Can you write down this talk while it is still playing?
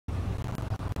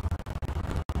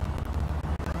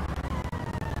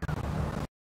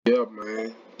Yeah,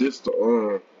 man. This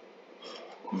the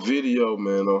video,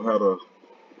 man, on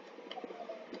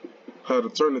how to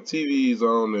turn the TVs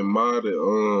on and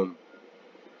modded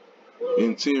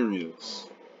interiors.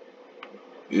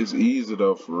 It's easy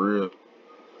though, for real.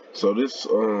 So this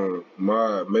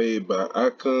mod made by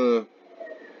ikON,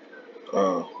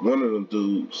 one of them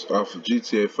dudes off of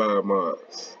GTA 5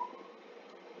 mods.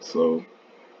 So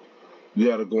you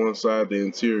gotta go inside the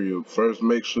interior. First,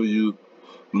 make sure you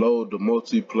load the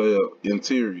multiplayer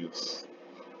interiors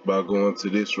by going to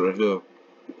this right here.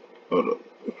 Hold up.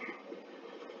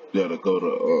 You gotta go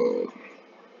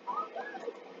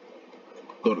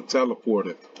to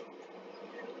teleporting.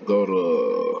 Go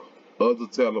to other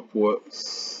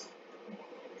teleports.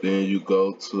 Then you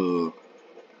go to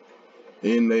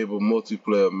enable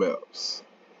multiplayer maps.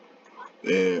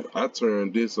 And I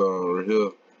turned this on right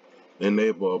here.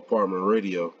 Enable apartment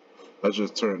radio. I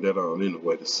just turned that on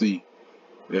anyway to see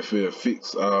if it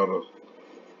fix all the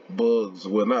bugs.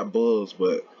 Well, not bugs,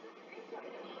 but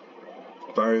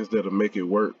things that'll make it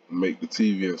work, make the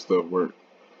TV and stuff work.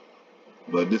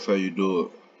 But this how you do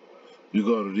it. You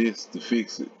go to this to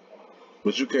fix it.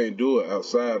 But you can't do it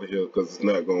outside of here because it's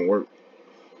not gonna work.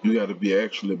 You gotta be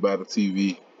actually by the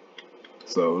TV.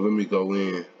 So let me go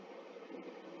in.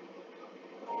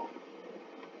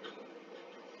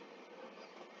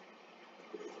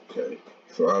 Okay,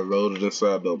 so I loaded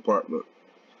inside the apartment.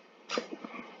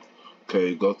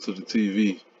 Okay, go to the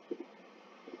TV.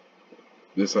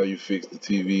 This how you fix the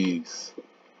TVs.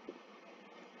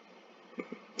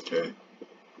 Okay.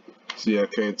 See, I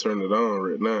can't turn it on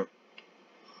right now.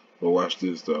 But watch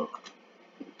this though.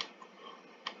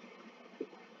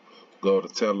 Go to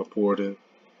teleporting.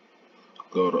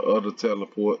 Go to other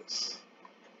teleports.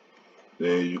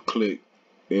 Then you click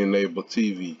enable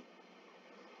TV.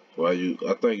 I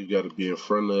think you got to be in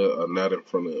front of it or not in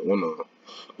front of it. One of them.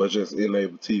 But just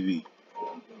enable TV.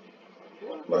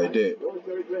 Like that.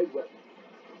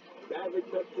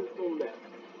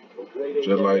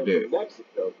 Just like that.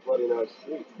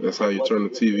 That's how you turn the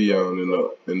TV on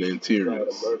in the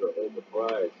interiors.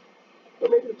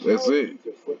 That's it.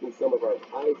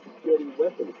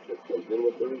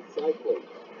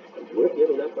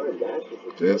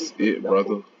 That's it,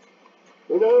 brother.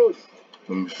 Who knows?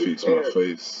 Let me fix my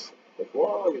face. As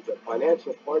long as the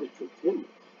financial party continues,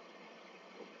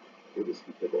 we'll just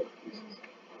keep it going to pieces.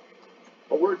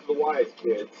 A word to the wise,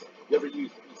 kids. Never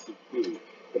use PCP.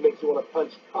 It makes you want to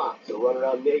punch cops or run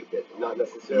around naked, not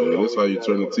necessarily. Yeah, that's how you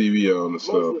turn the TV on and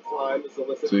stuff. Most of the time, it's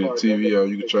illicit. See the TV on,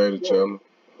 you can change the channel.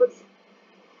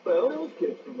 Well,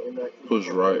 push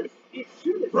right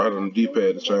on the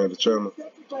D-pad to change the channel.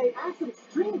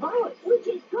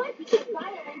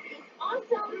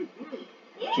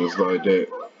 Just like that.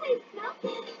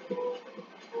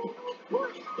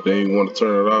 Then you want to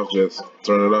turn it off, just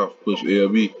turn it off, push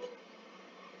LB.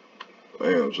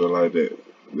 Bam, just like that.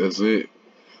 That's it.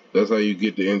 That's how you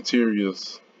get the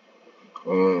interiors,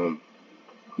 the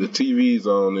TVs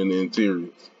on in the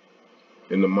interiors,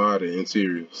 in the modded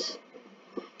interiors.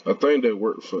 I think that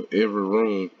worked for every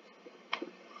room.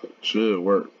 Should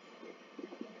work.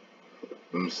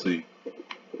 Let me see.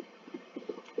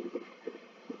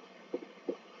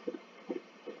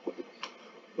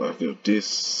 Like if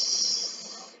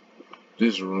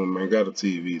this room ain't got a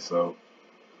TV, so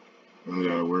I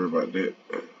gotta worry about that.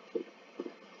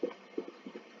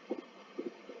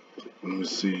 Let me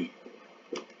see.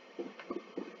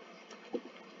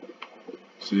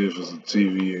 See if it's a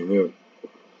TV in here.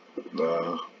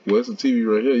 Nah. Well, it's a TV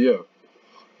right here, yeah.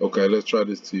 Okay, let's try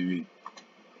this TV.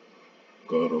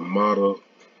 Go to model,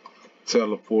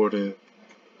 teleporting,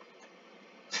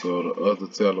 go to other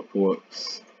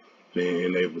teleports, then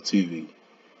enable TV.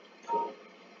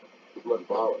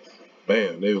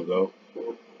 Bam, there we go.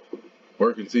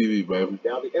 Working TV, baby.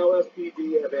 Now the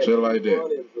LSPD have had just like that.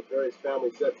 run-ins with various family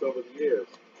sets over the years.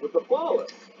 With the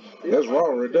flawless. That's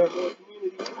wrong right there.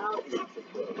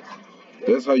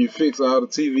 That's how you fix all the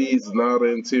TVs and all the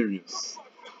interiors.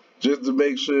 Just to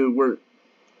make sure it works.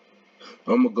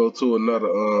 I'm gonna go to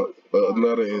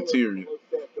another interior.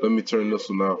 Let me turn this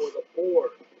one off.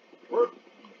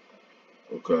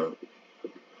 Okay.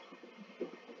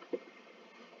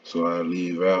 So I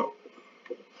leave out.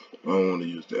 I don't want to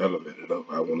use the elevator though.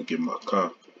 I want to get my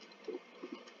car.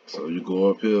 So you go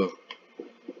up here.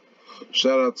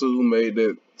 Shout out to who made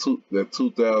that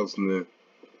 2021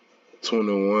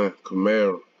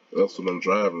 Camaro. That's what I'm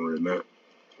driving right now.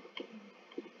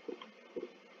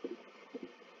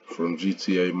 From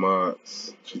GTA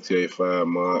mods, GTA 5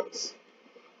 mods.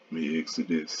 Let me exit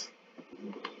this.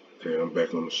 Okay, I'm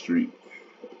back on the street.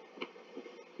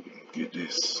 Get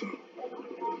this.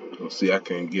 Oh, see, I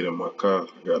can't get in my car.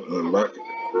 I gotta unlock it.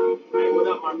 Hey, what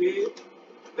up, my man?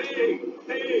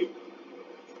 Hey.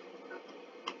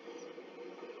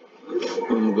 I'm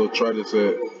gonna go try this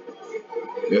at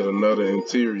another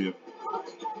interior.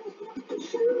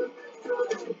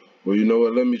 Well, you know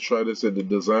what? Let me try this at the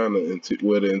designer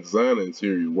where the designer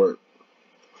interior work.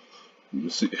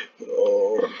 You see,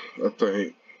 oh, I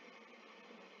think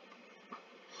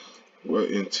what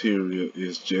interior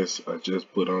is I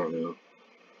just put on here.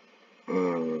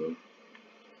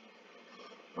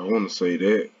 I want to say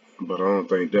that, but I don't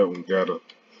think that one got a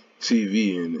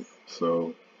TV in it.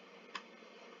 So,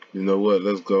 you know what?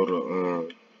 Let's go to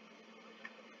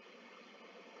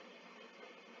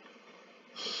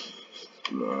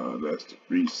nah, that's the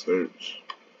research.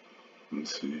 Let me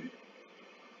see.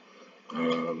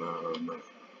 Nah.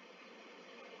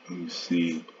 Let me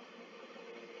see.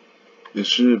 There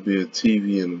should be a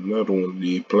TV in another one of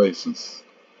these places.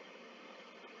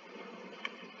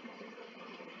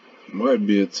 Might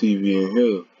be a TV in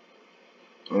here.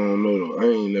 I don't know though. I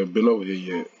ain't never been over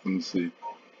here yet. Let me see.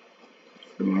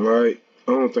 It might.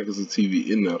 I don't think it's a TV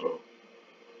in there though.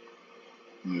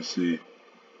 Let me see.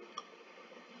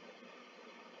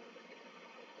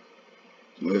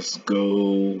 Let's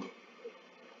go.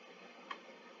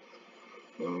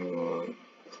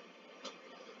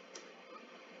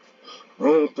 I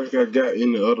don't think I got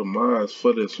any other mods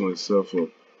for this one except for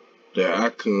the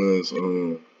ikON's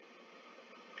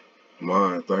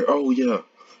mod thing. Oh yeah,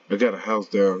 I got a house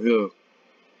down here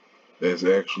that's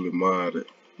actually modded.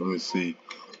 Let me see.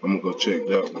 I'm gonna go check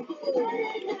that one.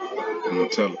 I'm gonna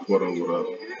teleport over there.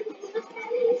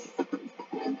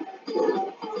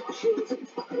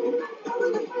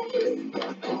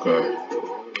 Okay.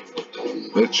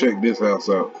 Let's check this house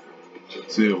out.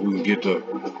 See if we can get the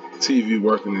TV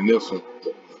working in this one.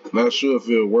 Not sure if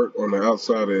it'll work on the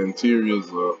outside of interiors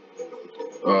or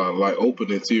like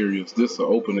open interiors. This is an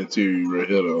open interior right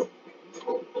here though.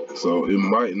 So it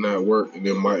might not work and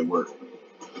it might work.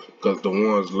 Because the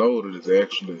ones loaded is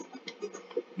actually,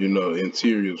 you know,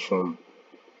 interiors from,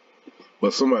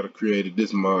 but somebody created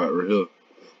this mod right here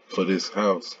for this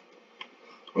house.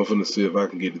 I'm finna see if I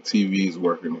can get the TVs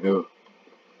working here.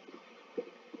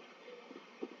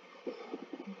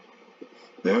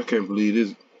 Man, I can't believe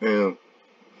this. Damn,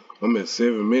 I'm at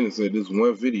 7 minutes at this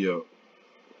one video.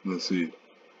 Let's see.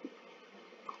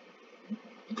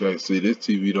 Okay, see this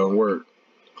TV don't work.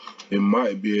 I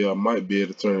might be able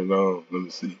to turn it on. Let me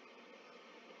see.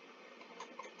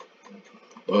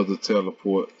 Other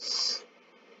teleports.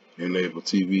 Enable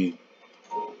TV.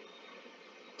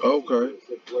 Okay.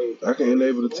 I can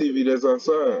enable the TV that's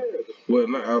outside. Well,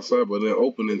 not outside, but in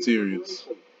open interiors.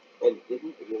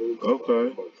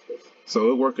 Okay.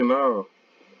 So it working now.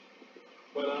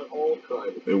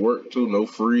 It worked too. No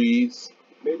freeze.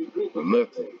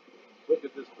 Nothing. Look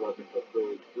at this project of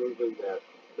proving that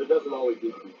there doesn't always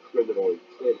need to be criminal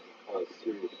intent to cause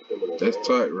serious criminal That's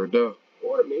tight right there.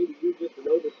 Or maybe you're just an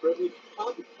overprivileged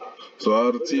poppycock. So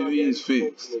all the TVs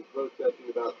fixed. Protesting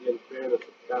about the unfairness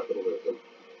of capitalism.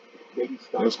 Maybe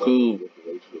stop. That's cool.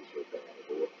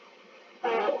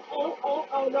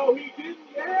 Oh, no, he didn't.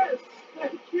 Yes.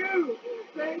 Thank you.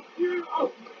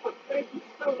 Oh, thank you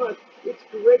so much. It's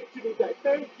great to be back.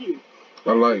 Thank you.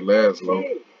 I like Laszlo.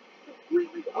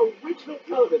 Completely original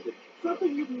television.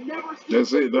 Something you've never seen.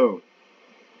 That's it though.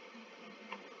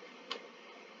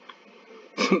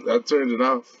 I turned it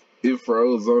off. It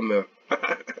froze on there.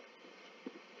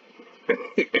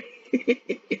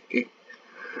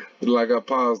 Like I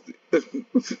paused it.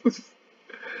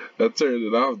 I turned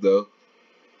it off though.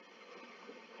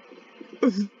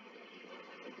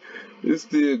 It's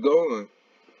still going.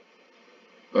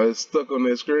 It's stuck on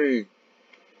that screen.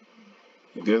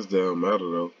 I guess that don't matter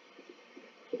though.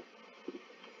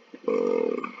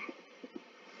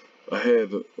 I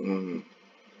had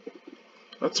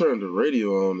I turned the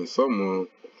radio on and someone,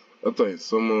 I think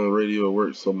some on radio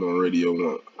works, some on radio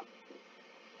won't.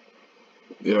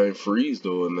 It ain't freeze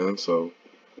though or nothing, so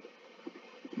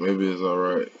maybe it's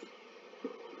alright.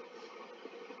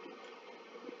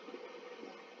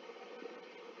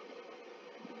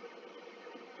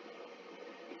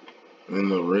 Ain't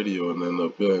no radio and nothing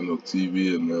up here, ain't no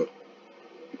TV and that.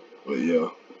 But yeah.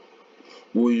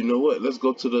 Well, you know what? Let's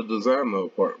go to the designer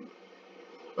apartment.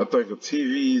 I think a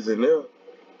TV's in there.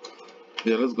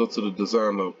 Yeah, let's go to the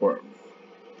designer apartment.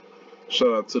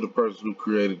 Shout out to the person who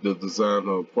created the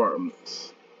designer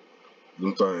apartments.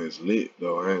 Them things lit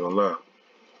though, I ain't gonna lie.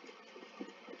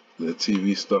 The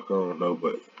TV stuck on though,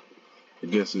 but I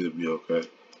guess it'll be okay.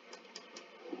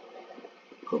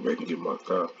 Go back and get my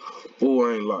car. Oh,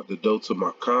 I ain't locked the door to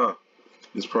my car.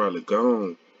 It's probably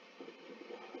gone.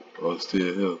 Oh, it's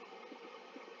still here.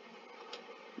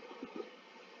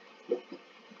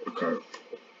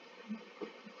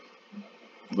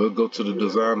 We'll go to the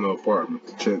designer apartment.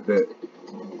 Check that.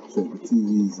 Check the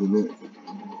TVs in it.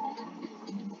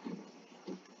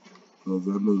 Because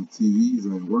I know the TVs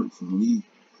ain't work for me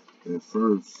at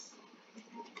first.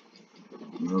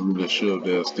 I'm not really sure if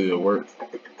they'll still work.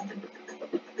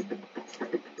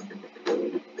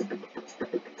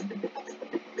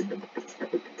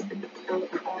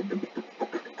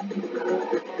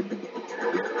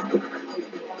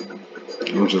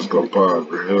 I'm just gonna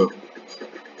park right here.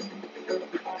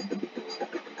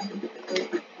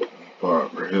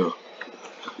 Park right here.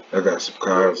 I got some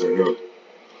cars in here.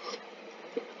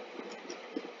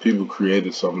 People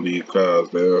created some of these cars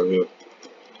down here.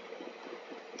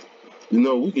 You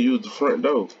know, we can use the front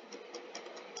door.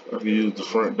 I can use the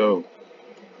front door.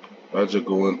 I just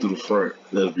go in through the front.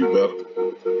 That'll be better.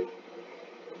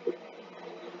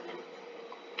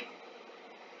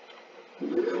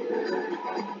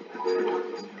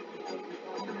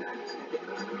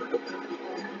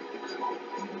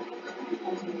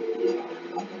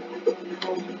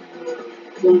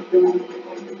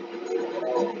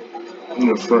 In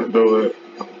the front door at?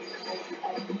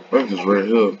 I think it's right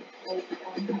here.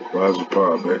 Why's the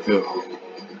power back here?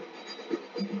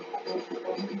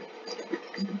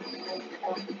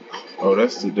 Oh,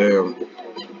 that's the damn,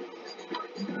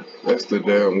 what's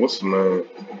the name?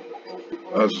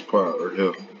 I just parked right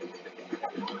here.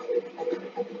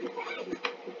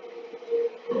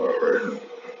 Park right here.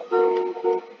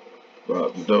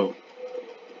 Lock the door.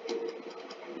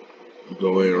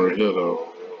 Go in right here though.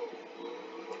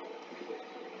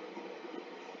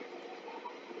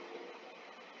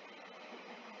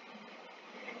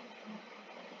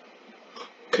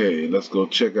 Okay, let's go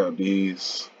check out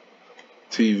these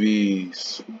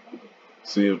TVs.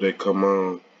 See if they come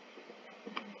on.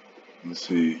 Let's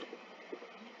see.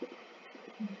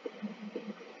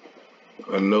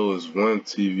 I know it's one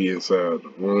TV inside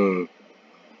the room.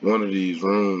 One of these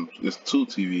rooms. It's two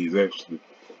TVs actually.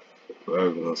 So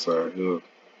I go inside here.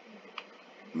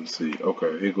 Let's see.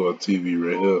 Okay, here go a TV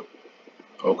right here.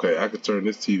 Okay, I can turn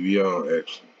this TV on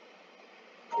actually.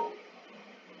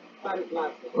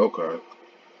 Okay.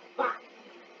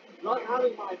 Not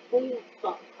having my phone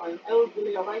stuck by an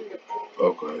elderly orangutan.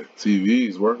 Okay,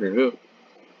 TV's working here.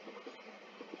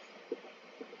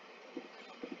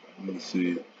 Let me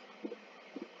see.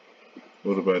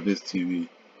 What about this TV?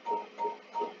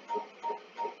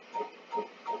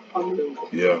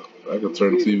 Yeah, I can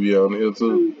turn TV on here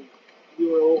too.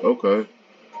 Okay.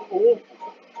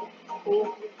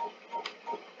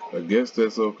 I guess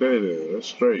that's okay then. That's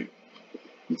straight.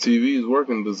 The TV is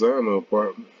working designer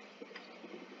apartment.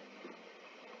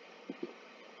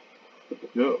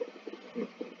 Yep.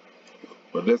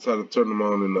 But that's how to turn them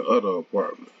on in the other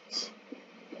apartments.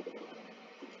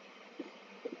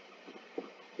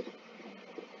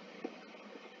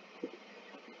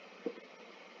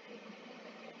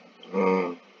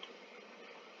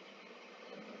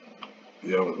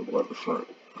 Yeah, I don't know about the front.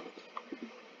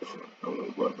 I don't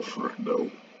know about the front though.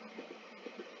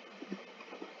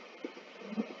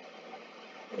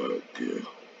 Okay.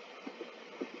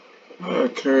 I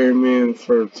came in the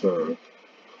first time.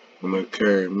 When I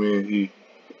came in,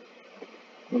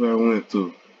 what I went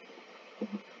to?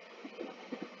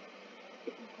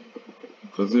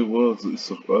 Cause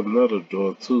it's another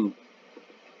door too.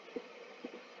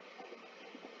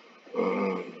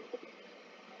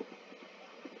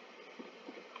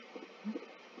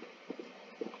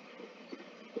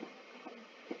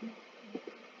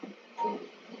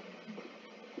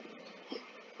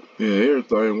 Yeah,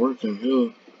 everything working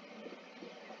here.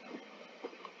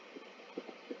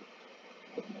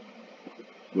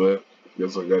 But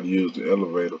guess I gotta use the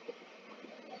elevator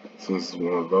since it's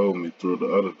gonna load me through the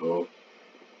other door.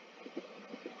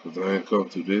 Cause I ain't come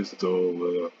through this door.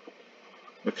 Well,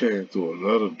 I came through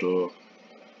another door.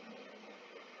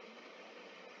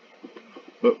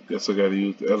 But guess I gotta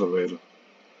use the elevator.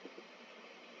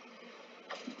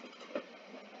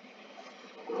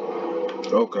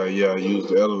 Okay, yeah, I used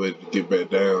the elevator to get back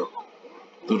down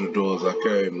through the doors I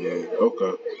came in.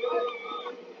 Okay.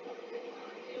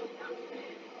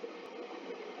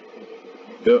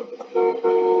 Yep.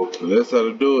 So that's how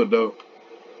to do it though.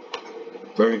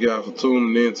 Thank y'all for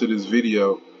tuning in to this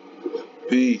video.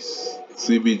 Peace.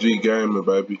 CBG Gaming,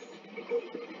 baby.